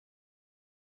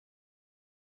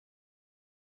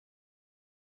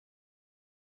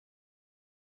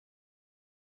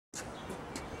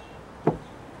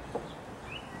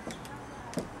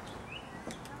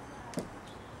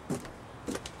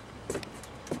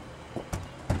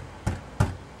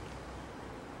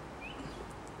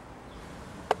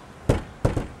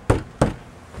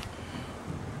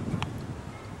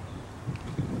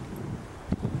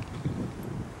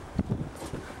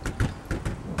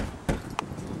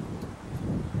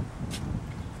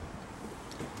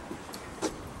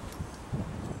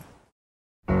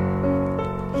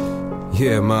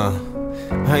Yeah, ma.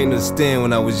 I ain't understand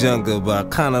when I was younger, but I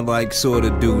kinda like sorta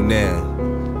do now.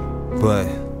 But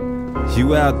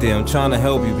you out there, I'm trying to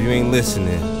help you, but you ain't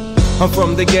listening. I'm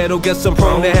from the ghetto, guess I'm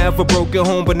prone to have a broken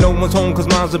home, but no one's home cause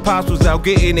mom's and pops was out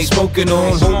getting they spoken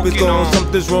on. Hope is gone,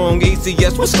 something's wrong,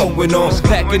 ACS, what's going on?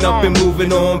 Packing up and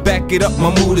moving on, back it up,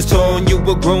 my mood is torn. You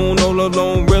were grown all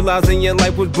alone, realizing your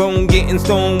life was grown. Getting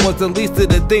stoned was the least of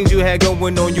the things you had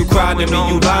going on. You cried to me,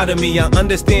 you lied to me, I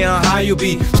understand how high you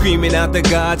be. Screaming out to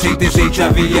God, take this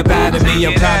HIV up out of me.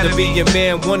 I'm proud to be your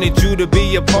man, wanted you to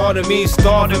be a part of me.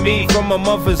 Started me from a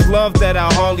mother's love that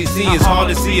I hardly see. It's hard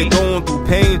to see her going through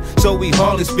pain, so we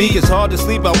hardly speak. It's hard to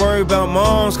sleep, I worry about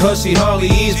moms cause she hardly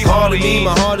eats. Part of me,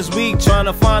 my heart is weak, trying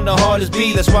to find the hardest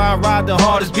beat. That's why I ride the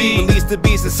hardest beat. Release the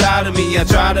beast inside of me. I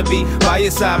try to be by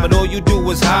your side, but all you do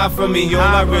is hide from me. All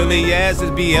I really ask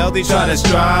is be healthy, try to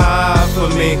strive for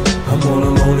me. I'm all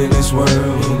alone in this world,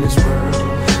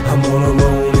 I'm all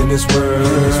alone in this world,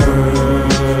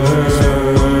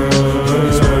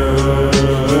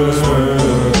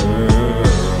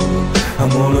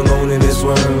 I'm all alone in this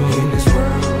world,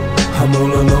 I'm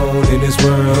all alone in this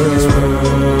world,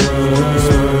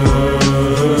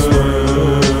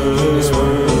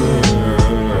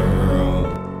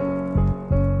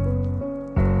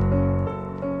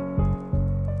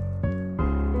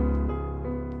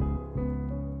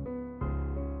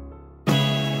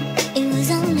 It was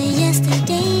only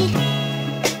yesterday.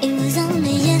 It was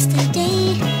only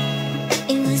yesterday.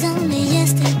 It was only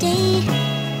yesterday.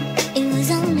 It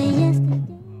was only yesterday.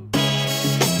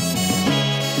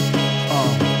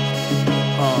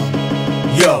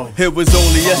 Yo, it was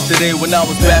only yesterday when I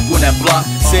was back on that block.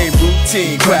 Same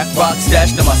routine, crack rock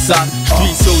stashed in my sock.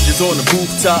 Street soldiers on the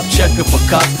rooftop, checking for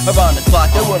cops. Around the clock,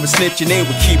 they weren't snitching, they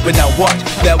were keeping that watch.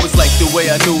 That was like the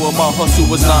way I knew it, my hustle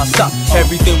was non-stop.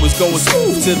 Everything was going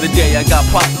smooth till the day I got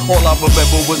popped. All I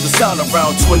remember was the sound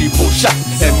around 24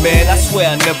 shots. And man, I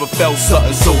swear I never felt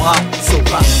something so hot. So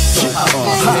hot, so hot,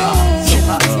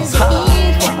 so hot.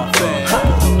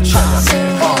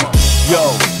 Yo,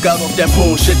 got off that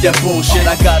bullshit,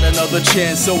 I got another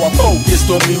chance, so I focused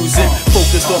on music.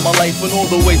 Focused on my life and all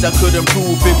the ways I could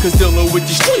improve it. Cause dealing with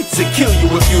the streets will kill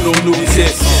you if you don't lose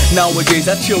it.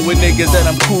 Nowadays I chill with niggas that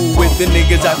I'm cool with, the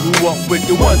niggas I grew up with,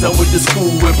 the ones I went to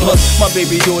school with. Plus my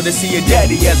baby daughter see her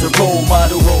daddy as a role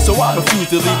model, so I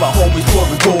refuse to leave my homies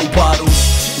pouring gold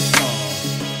bottles.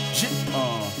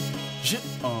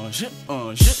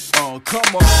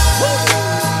 Come on.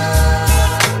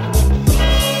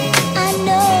 I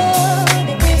know.